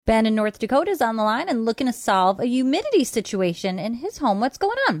Ben in North Dakota is on the line and looking to solve a humidity situation in his home. What's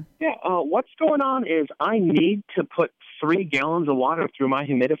going on? Yeah, what's going on is I need to put 3 gallons of water through my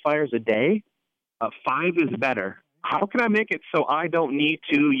humidifiers a day. 5 is better. How can I make it so I don't need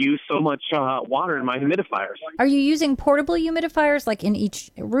to use so much water in my humidifiers? Are you using portable humidifiers like in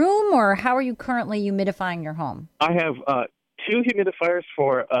each room, or how are you currently humidifying your home? I have 2 humidifiers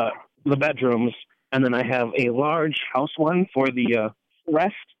for the bedrooms, and then I have a large house one for the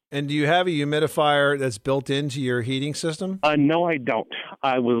rest. And do you have a humidifier that's built into your heating system? No, I don't.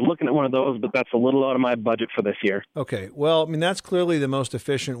 I was looking at one of those, but that's a little out of my budget for this year. Okay. Well, I mean, that's clearly the most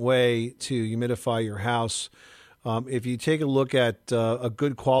efficient way to humidify your house. If you take a look at a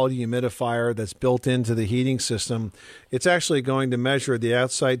good quality humidifier that's built into the heating system, it's actually going to measure the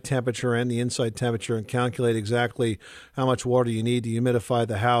outside temperature and the inside temperature and calculate exactly how much water you need to humidify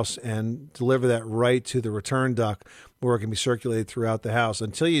the house and deliver that right to the return duct where it can be circulated throughout the house.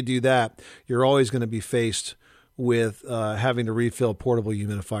 Until you do that, you're always going to be faced with having to refill portable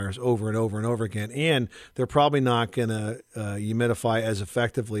humidifiers over and over and over again. And they're probably not going to humidify as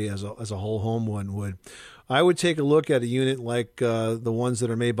effectively as a whole home one would. I would take a look at a unit like the ones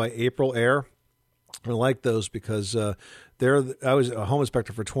that are made by April Air. I like those because I was a home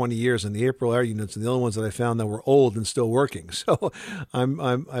inspector for 20 years, and the April Air units are the only ones that I found that were old and still working. So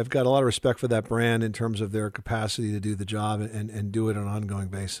I've got a lot of respect for that brand in terms of their capacity to do the job and do it on an ongoing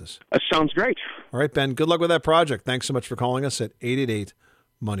basis. That sounds great. All right, Ben, good luck with that project. Thanks so much for calling us at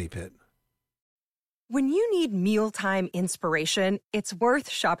 888-MONEY-PIT. When you need mealtime inspiration, it's worth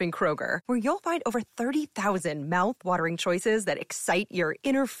shopping Kroger, where you'll find over 30,000 mouth-watering choices that excite your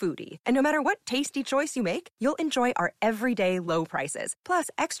inner foodie. And no matter what tasty choice you make, you'll enjoy our everyday low prices, plus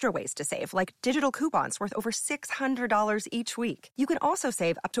extra ways to save, like digital coupons worth over $600 each week. You can also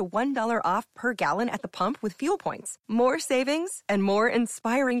save up to $1 off per gallon at the pump with fuel points. More savings and more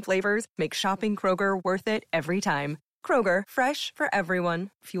inspiring flavors make shopping Kroger worth it every time. Kroger, fresh for everyone.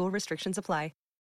 Fuel restrictions apply.